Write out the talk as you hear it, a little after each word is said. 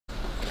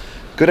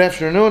Good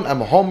afternoon, I'm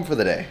home for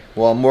the day.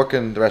 Well, I'm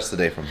working the rest of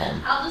the day from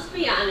home. I'll just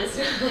be honest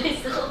with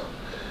myself.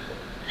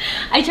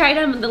 I tried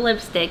on the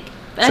lipstick,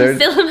 but I'm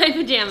still in my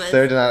pajamas.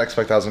 Sarah did not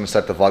expect I was going to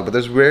start the vlog, but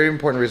there's a very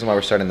important reason why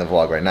we're starting the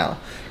vlog right now.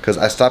 Because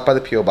I stopped by the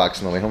P.O. box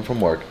on the way home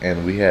from work,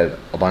 and we had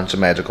a bunch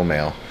of magical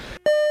mail.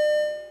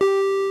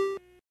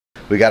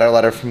 We got our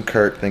letter from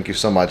Kurt, thank you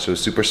so much, it was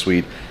super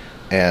sweet,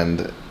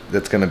 and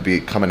that's going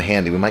to come in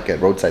handy. We might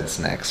get roadside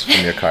snacks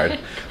from your card.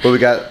 But we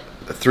got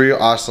 3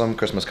 awesome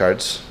Christmas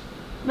cards.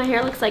 My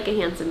hair looks like a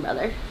Hanson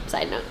brother,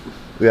 side note.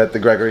 We got the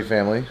Gregory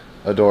family,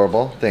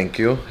 adorable, thank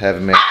you, have a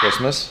Merry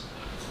Christmas.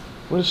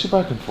 What is she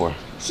barking for?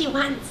 She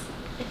wants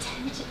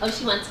attention. Oh,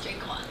 she wants to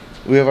drink water.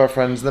 We have our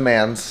friends, the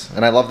Mans,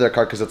 and I love their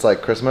card because it's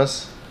like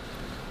Christmas,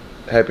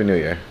 Happy New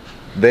Year.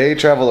 They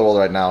travel the world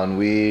right now, and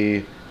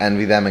we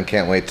envy them and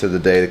can't wait to the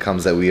day that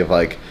comes that we have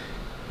like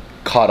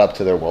caught up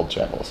to their world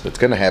travels. It's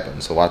gonna happen,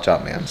 so watch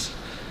out, Mans.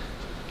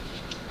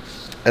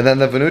 And then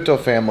the Venuto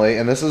family,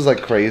 and this is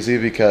like crazy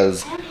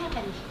because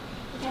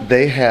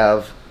they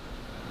have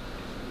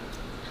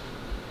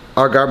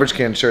our garbage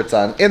can shirts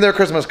on in their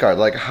Christmas card.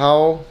 Like,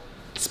 how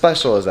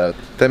special is that?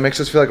 That makes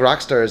us feel like rock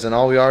stars, and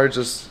all we are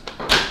just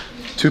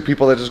 2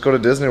 people that just go to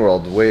Disney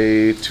World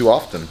way too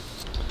often.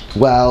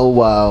 Well,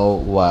 well,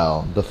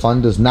 well. The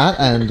fun does not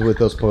end with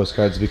those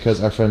postcards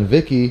because our friend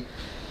Vicky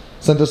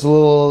sent us a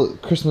little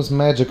Christmas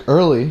magic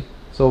early.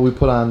 So we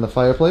put on the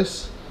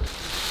fireplace.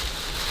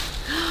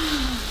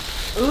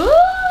 Ooh!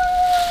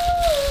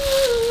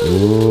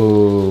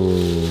 Ooh.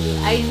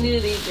 I knew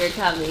these were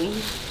coming.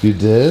 You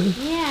did?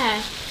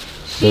 Yeah.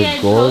 She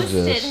had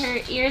posted her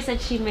ears that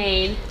she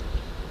made.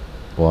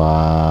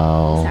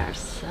 Wow. These are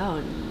so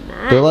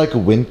nice. They're like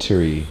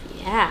wintry.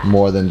 Yeah.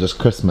 More than just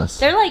Christmas.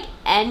 They're like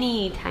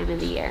any time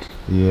of the year.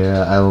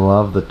 Yeah, I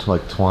love the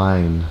like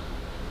twine.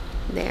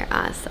 They're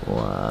awesome.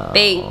 Wow.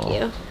 Thank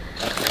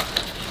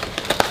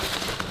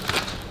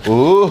you.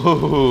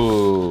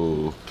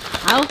 Ooh.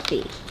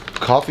 Healthy.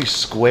 Coffee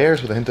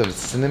squares with a hint of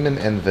cinnamon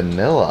and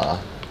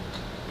vanilla.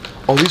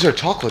 Oh, these are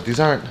chocolate. These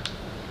aren't.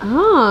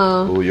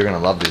 Oh. Ooh, you're gonna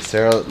love these.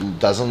 Sarah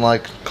doesn't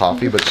like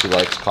coffee, but she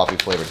likes coffee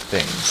flavored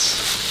things.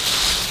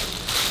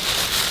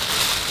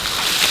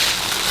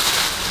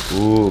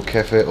 Ooh,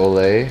 cafe au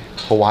lait.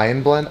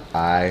 Hawaiian blend.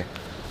 I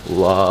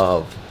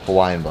love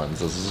Hawaiian blends.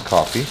 This is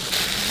coffee.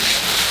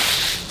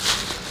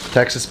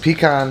 Texas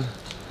pecan.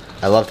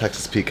 I love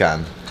Texas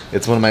pecan.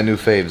 It's one of my new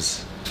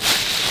faves.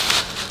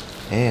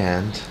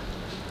 And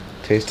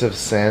taste of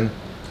San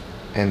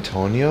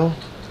Antonio.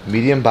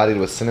 Medium bodied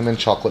with cinnamon,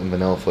 chocolate, and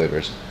vanilla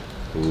flavors.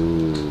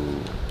 Ooh.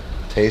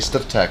 Taste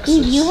of Texas.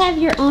 Dude, you have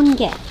your own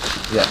gift.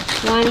 Yeah.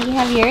 You want to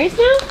have yours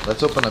now?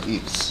 Let's open up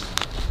Eve's.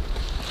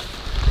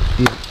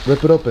 Eve,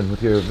 rip it open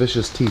with your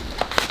vicious teeth.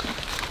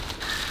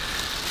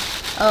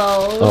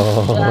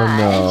 Oh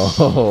gosh.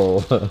 No.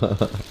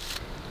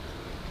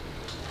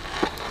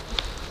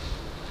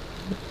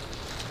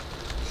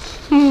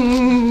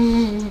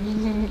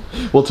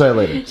 We'll try it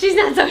later. She's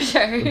not so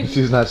sure.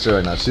 She's not sure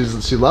right now. She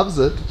loves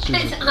it.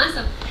 It's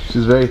awesome.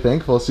 She's very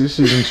thankful. She's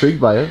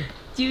intrigued by it.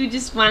 Do you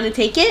just want to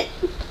take it?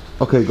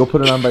 Okay, go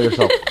put it on by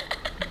yourself.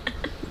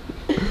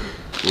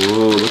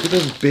 Ooh, look at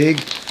those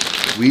big.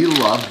 We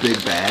love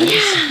big bags.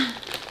 Yeah.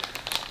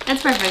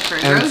 That's perfect for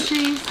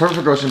groceries. Perfect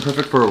for groceries,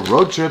 perfect for a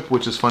road trip,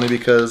 which is funny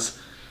because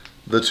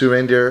the 2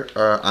 reindeer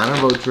are on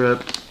a road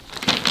trip.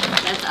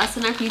 That's us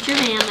in our future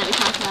van that we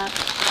talked about.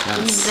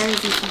 Yes. And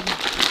there's these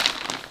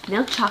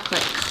milk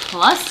chocolate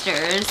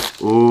clusters.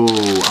 Ooh,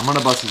 I'm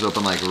gonna bust these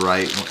open like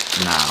right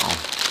now.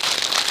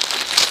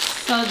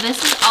 So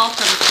this is all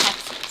from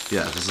Texas.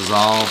 Yeah, this is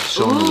all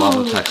showing the love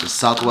of Texas.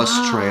 Southwest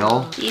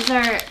Trail. These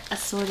are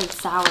assorted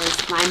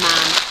sours. My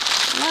mom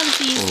loves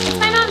these. Ooh. It's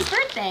my mom's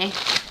birthday.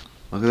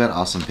 Look at that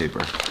awesome paper.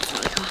 That's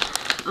really cool.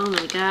 Oh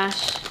my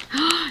gosh.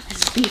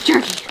 This is beef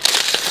jerky.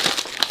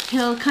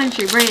 Hill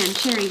Country brand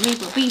cherry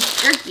maple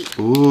beef jerky.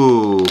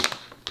 Ooh,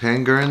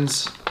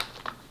 Pangburns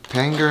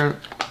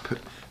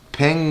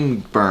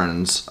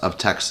of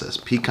Texas.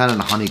 Pecan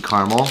and honey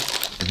caramel.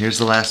 And here's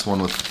the last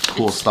one with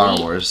cool Star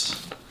Wars.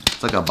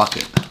 It's like a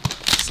bucket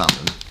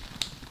sounding.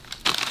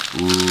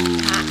 Ooh.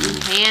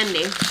 Cotton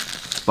candy.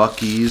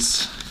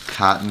 Buc-ee's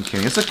cotton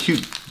candy. It's a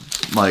cute,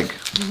 like,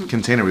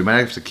 container. We might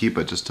have to keep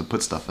it just to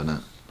put stuff in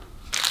it.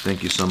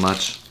 Thank you so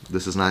much.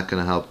 This is not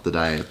going to help the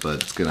diet,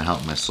 but it's going to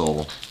help my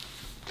soul.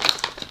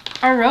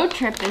 Our road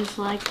trip is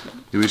like...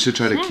 We should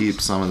try to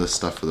keep some of this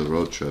stuff for the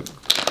road trip.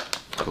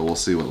 But we'll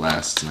see what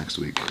lasts next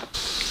week.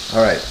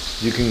 Alright,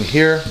 you can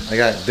hear I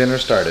got dinner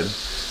started.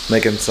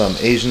 Making some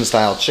Asian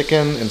style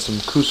chicken and some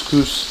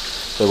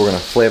couscous that we're going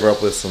to flavor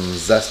up with some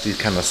zesty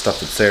kind of stuff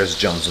that Sarah's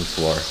jonesing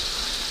for.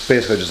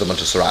 Basically just a bunch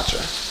of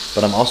sriracha.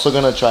 But I'm also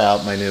going to try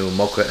out my new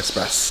Mocha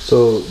Express.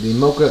 So the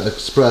Mocha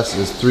Express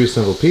is 3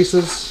 simple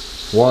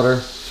pieces.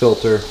 Water,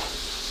 filter,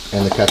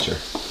 and the catcher.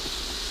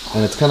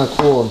 And it's kind of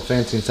cool and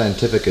fancy and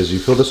scientific as you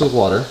fill this with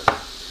water.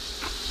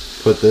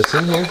 Put this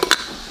in here.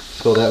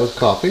 Fill that with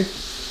coffee.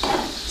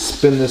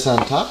 Spin this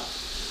on top.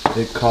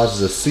 It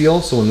causes a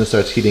seal, so when this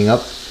starts heating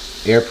up,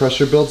 air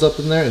pressure builds up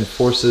in there and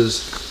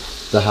forces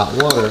the hot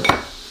water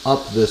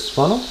up this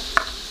funnel,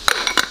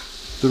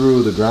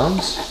 through the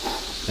grounds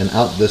and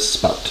out this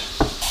spout.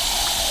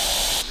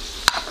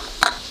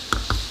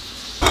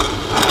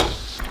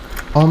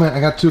 Oh man, I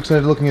got too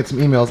excited looking at some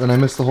emails and I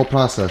missed the whole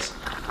process.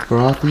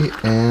 Frothy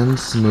and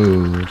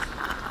smooth.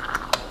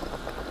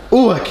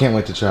 Ooh, I can't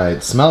wait to try it.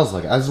 It smells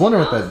like it. I was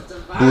wondering what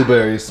that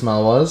blueberry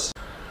smell was.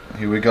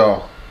 Here we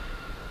go.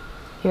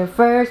 Your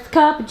first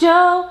cup,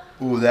 Joe.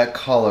 Ooh, that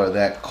color,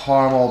 that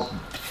caramel,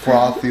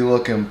 frothy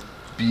looking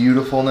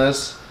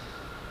beautifulness.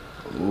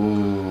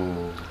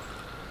 Ooh.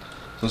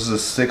 This is a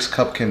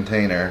 6-cup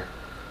container.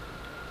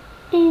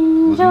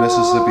 Enjoy. With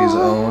Mississippi's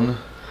own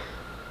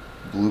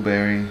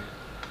blueberry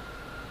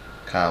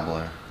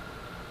cobbler.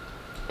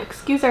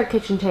 Excuse our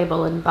kitchen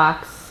table in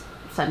box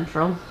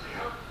central.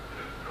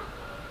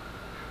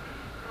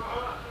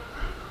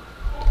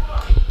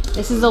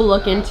 This is a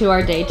look into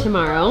our day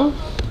tomorrow.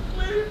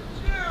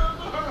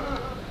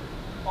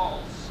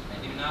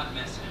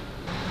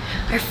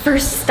 Our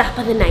first stop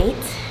of the night.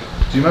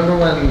 Do you remember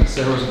when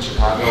Sarah was in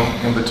Chicago,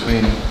 in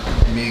between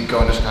me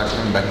going to Chicago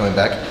and going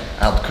back,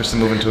 I helped Kristen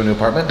move into a new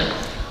apartment?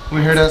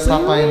 We're here to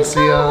stop by and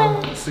see how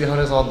it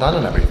is all done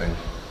and everything.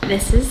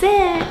 This is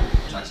it.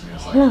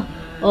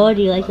 Oh,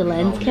 do you like the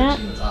lens cap?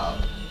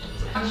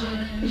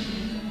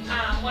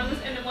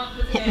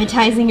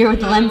 Hypnotizing her with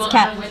the lens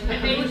cap.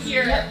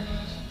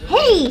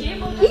 Hey,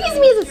 you use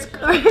me as a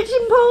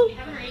scratching pole?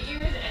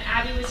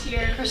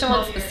 Kristen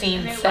wants the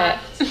scene set.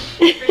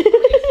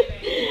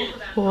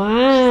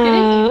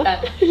 Wow.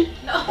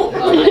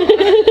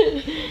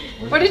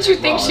 What did you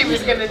think she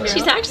was gonna do?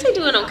 She's actually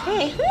doing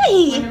okay.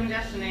 Hey.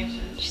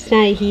 She's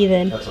not a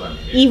heathen.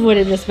 Eve would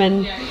have just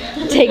been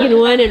taken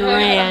one and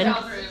ran.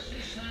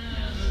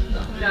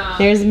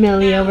 There's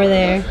Millie over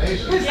there. We're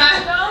doing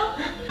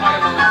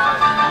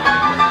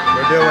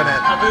it.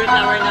 I'll do it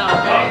now right now,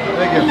 okay?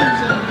 Thank you.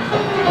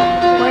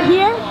 We're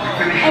here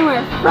and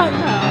we're front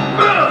row.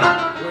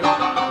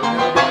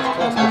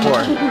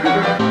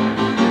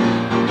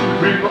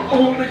 We will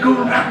only go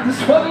around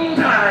this one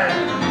time.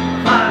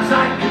 As far as I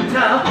can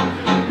tell,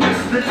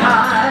 it's the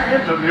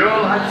time of your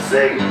life.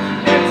 Sing,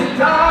 it's the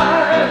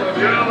time of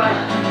your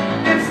life.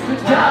 It's the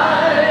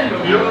time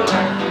of your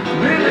life.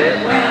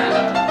 Really well.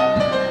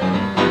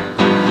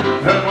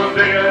 Then one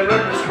day I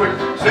learned to swing,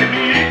 sing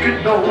the aching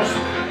nose.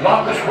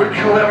 Longest swing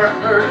you ever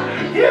heard.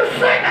 You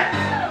sing it,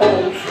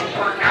 old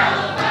super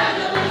cow.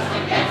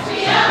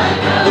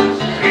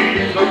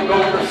 Please don't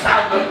know the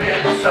sound of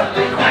it,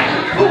 something like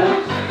a cool.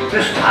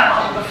 This time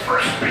on the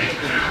first beat,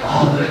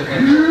 all the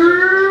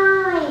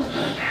girls.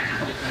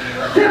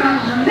 Then on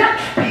the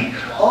next beat,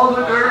 all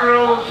the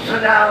girls are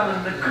down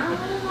in the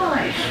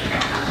guys.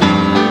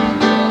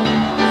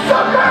 So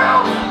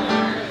girls,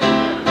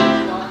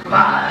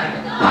 my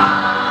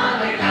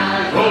body is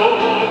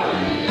home.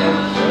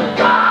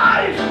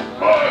 Guys,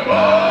 my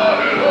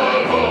body is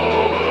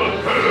home.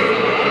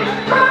 Girls,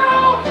 my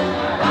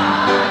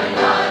body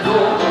is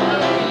home.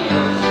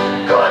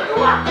 Good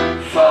luck,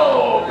 so.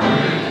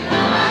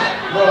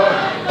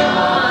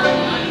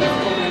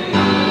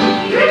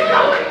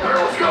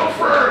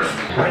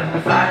 When we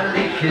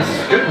finally kiss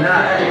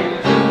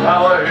goodnight,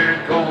 how I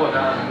hate going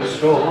out in the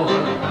store.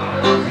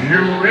 You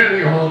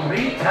really hold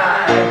me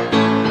tight.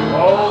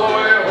 All the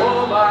way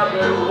home I've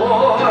been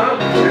warm.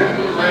 In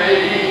the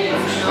rain,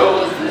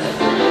 snows,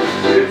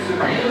 it's a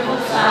beautiful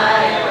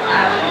sight.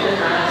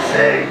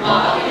 Sing.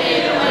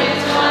 Walking away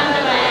to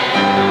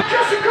Wonderland.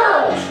 Just the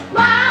girls. My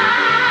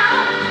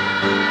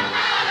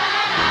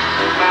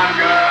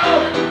girl.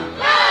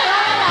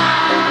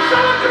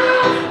 Some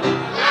girls.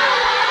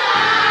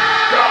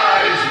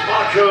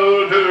 Macho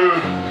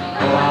dude.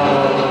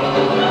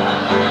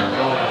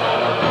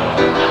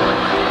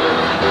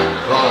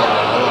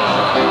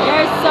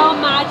 You're so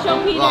macho,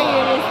 Peter.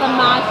 You're just the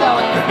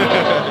machoest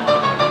man.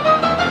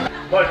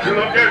 But you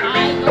look at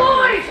me,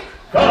 boys.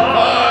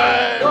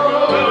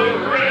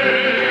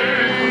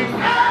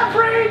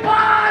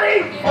 Everybody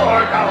for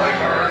Golly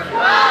Bird.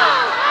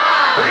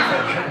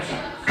 Reflections.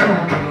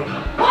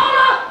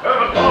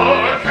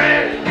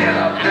 Get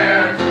up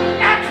there.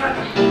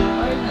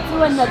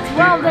 Doing the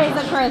 12 days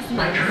of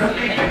Christmas.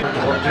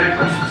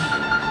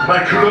 My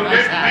crew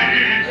get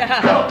me.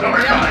 Go,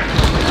 number 9.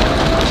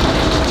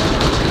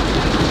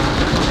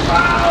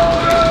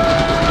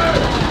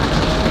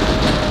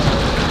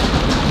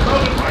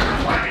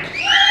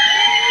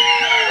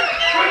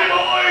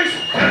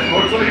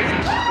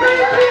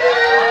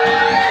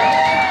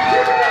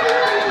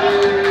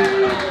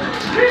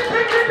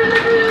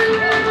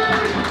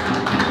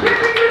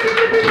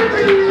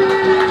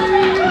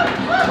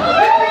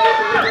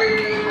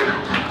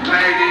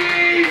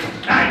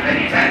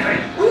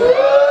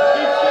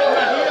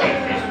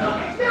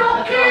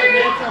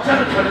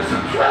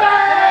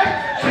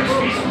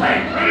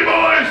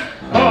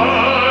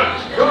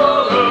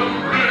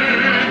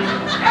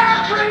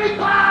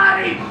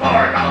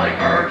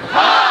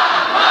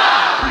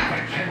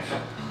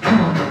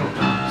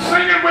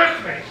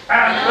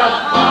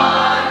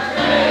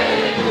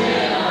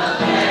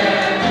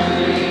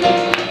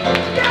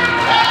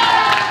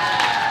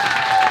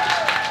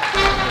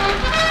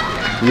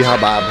 Yehaa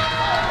Bob.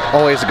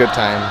 Always a good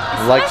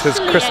time. Liked his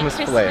Christmas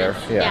flair.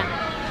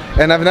 Yeah.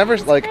 And I've never,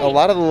 like, a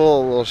lot of the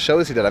little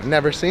shows he did, I've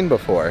never seen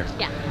before.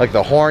 Yeah. Like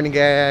the horn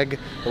gag,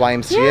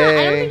 YMCA. Yeah,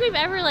 I don't think we've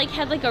ever, like,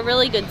 had, like, a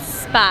really good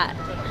spot.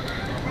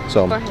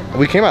 So,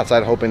 we came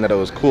outside hoping that it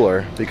was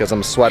cooler because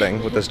I'm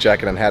sweating with this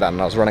jacket and hat on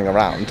and I was running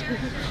around.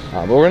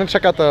 But we're gonna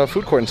check out the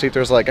food court and see if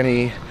there's, like,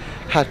 any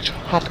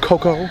hot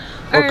cocoa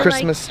or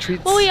Christmas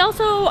treats. Well, we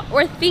also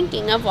were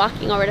thinking of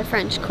walking over to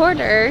French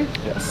Quarter.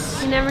 Yes.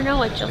 You never know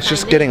what you'll find. It's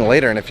just getting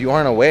later, and if you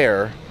aren't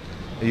aware,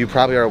 you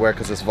probably are aware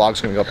because this vlog's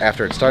gonna go up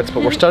after it starts,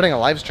 but we're starting a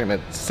live stream at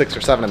 6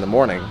 or 7 in the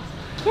morning.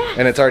 Yeah.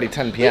 And it's already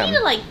 10 p.m. We need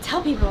to, like,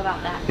 tell people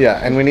about that. Yeah,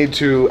 and we need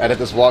to edit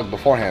this vlog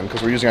beforehand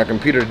because we're using our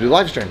computer to do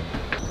live stream.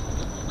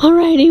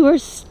 Alrighty, we're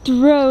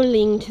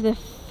strolling to the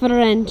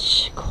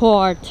French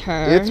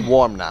Quarter. It's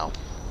warm now.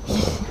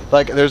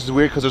 Like, there's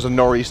weird because there's a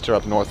nor'easter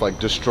up north, like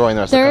destroying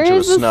the rest of the country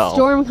with snow. There is a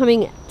storm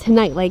coming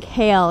tonight, like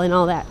hail and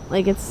all that.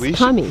 Like, it's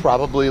coming. We should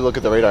probably look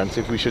at the radar and see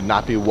if we should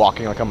not be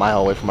walking like a mile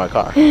away from our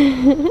car. We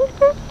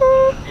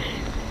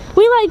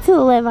like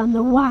to live on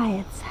the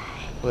wild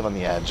side. Live on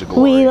the edge of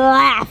glory. We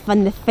laugh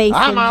on the face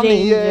of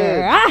danger.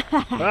 The edge.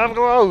 I'm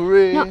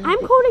glory. No, I'm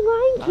quoting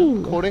Lion King.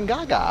 I'm quoting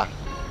Gaga.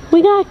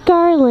 We got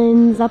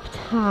garlands up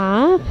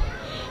top.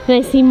 And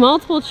I see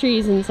multiple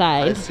trees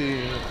inside. I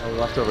see a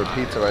leftover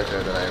pizza right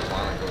there that I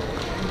want to go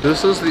with.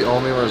 This is the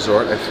only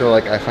resort I feel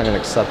like I find it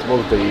acceptable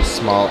that they use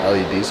small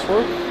LEDs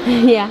for.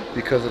 Yeah.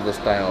 Because of the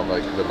style of,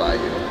 like, the Bayou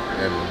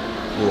and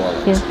New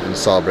Orleans and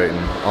celebrating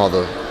all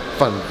the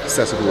fun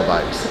Sassagoula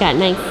vibes. We got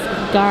nice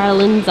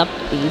garlands up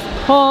these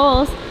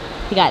poles.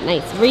 We got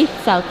nice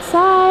wreaths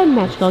outside.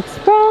 Magical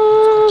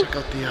Express. Check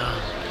out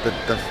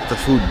the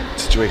food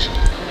situation.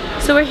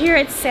 So we're here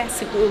at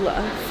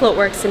Sassagoula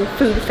Floatworks and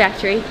Food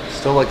Factory.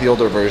 Still like the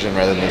older version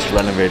rather than this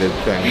renovated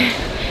thing.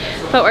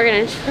 But we're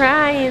gonna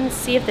try and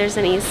see if there's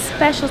any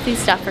specialty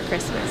stuff for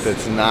Christmas.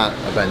 It's not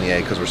a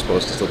beignet because we're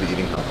supposed to still be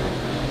eating healthy.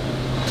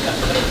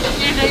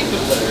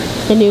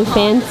 The new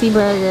fancy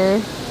burger.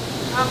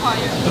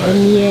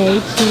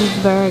 Beignet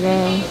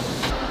cheeseburger.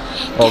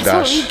 Oh Guess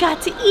gosh. what we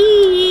got to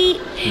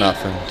eat?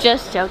 Nothing.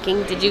 Just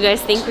joking. Did you guys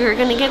think we were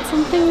gonna get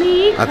something to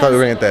eat? I thought we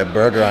were gonna get that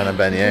burger on a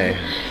beignet.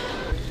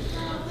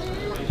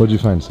 What'd you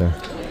find, Sarah?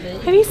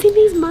 Have you seen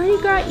these Mardi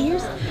Gras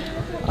ears?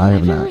 I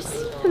have I've never not.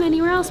 seen them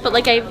anywhere else, but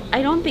like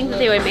I don't think that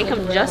they would make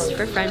them just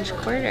for French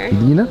Quarter.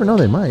 You never know,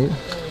 they might.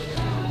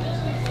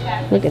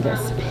 Look at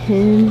this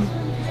pin.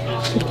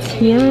 The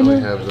We Tiana.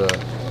 have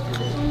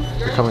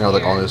they're coming out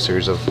with, like, all new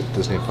series of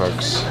Disney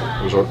Parks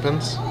resort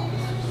pins.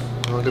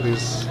 Oh, look at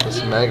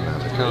this magnet.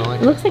 I kind of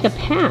like It looks like a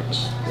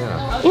patch.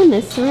 Yeah. And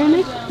this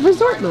ceramic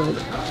resort mug.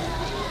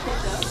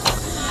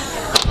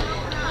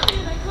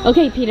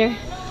 Okay, Peter.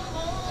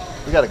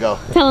 We gotta go.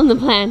 Tell him the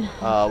plan.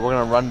 We're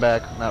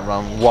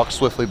gonna walk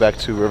swiftly back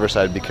to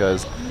Riverside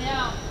because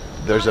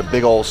there's a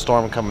big old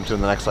storm coming through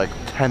in the next, like,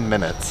 10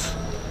 minutes.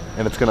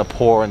 And it's gonna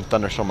pour and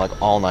thunderstorm, like,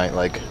 all night,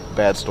 like,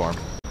 bad storm.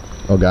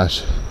 Oh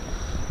gosh.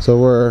 So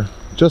we're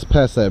just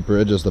past that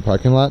bridge is the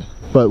parking lot,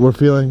 but we're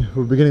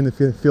beginning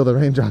to feel the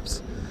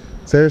raindrops.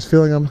 Sarah's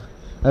feeling them.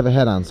 I have a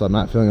hat on, so I'm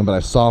not feeling them, but I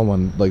saw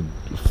one, like,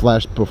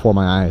 flash before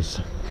my eyes.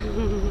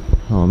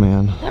 Oh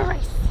man. The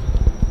race.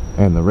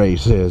 And the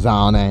race is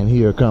on, and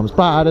here comes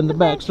Pride in the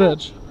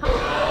backstretch.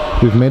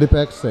 We've made it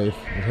back safe.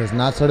 It has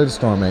not started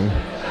storming.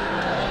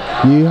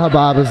 Yehaa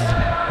Bob is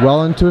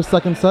well into his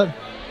second set.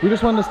 We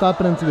just wanted to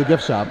stop in into the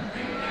gift shop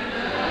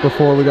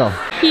before we go.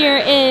 Here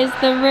is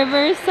the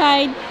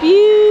Riverside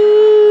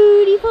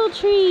beautiful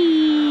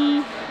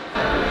tree.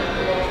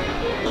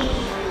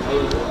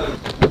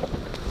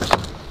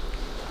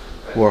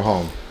 We're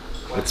home.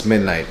 It's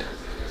midnight.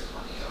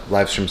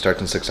 Live stream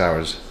starts in 6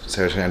 hours.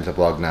 Sarah's gonna end the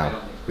vlog now.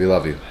 We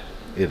love you.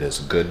 It is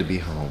good to be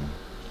home.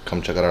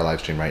 Come check out our live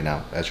stream right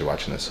now as you're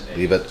watching this.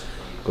 Leave it.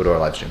 Go to our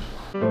live stream.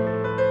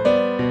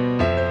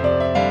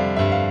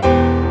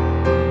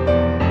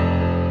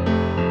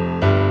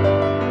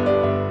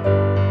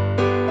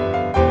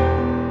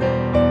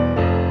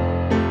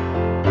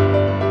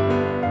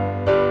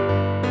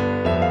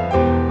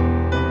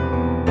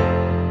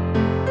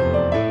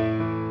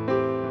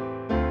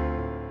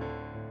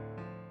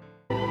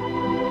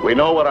 We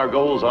know what our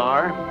goals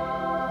are.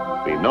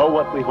 We know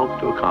what we hope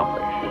to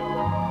accomplish.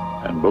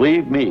 And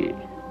believe me,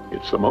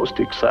 it's the most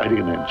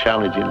exciting and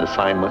challenging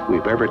assignment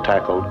we've ever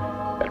tackled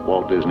at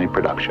Walt Disney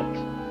Productions.